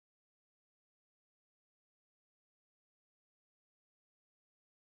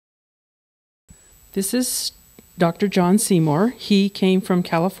This is Dr. John Seymour. He came from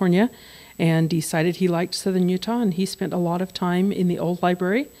California and decided he liked Southern Utah, and he spent a lot of time in the old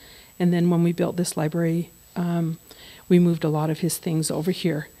library. And then when we built this library, we moved a lot of his things over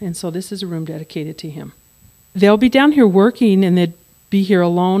here. And so this is a room dedicated to him. They'll be down here working, and they'd be here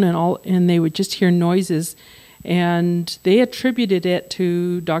alone, and they would just hear noises. And they attributed it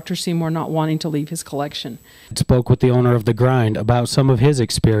to Dr. Seymour not wanting to leave his collection. I spoke with the owner of the Grind about some of his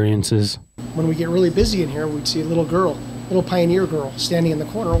experiences. When we get really busy in here, we'd see a little girl, little pioneer girl, standing in the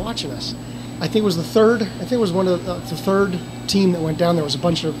corner watching us. I think it was one of the third team that went down. There was a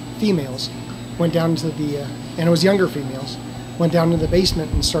bunch of females, went down to the, and it was younger females, went down to the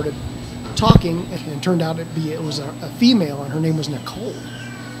basement and started talking, and it turned out it was a female, and her name was Nicole.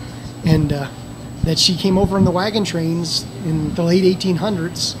 And that she came over on the wagon trains in the late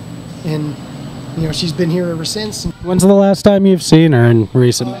 1800s, and she's been here ever since. When's the last time you've seen her in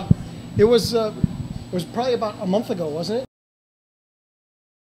recent? It was probably about a month ago, wasn't it?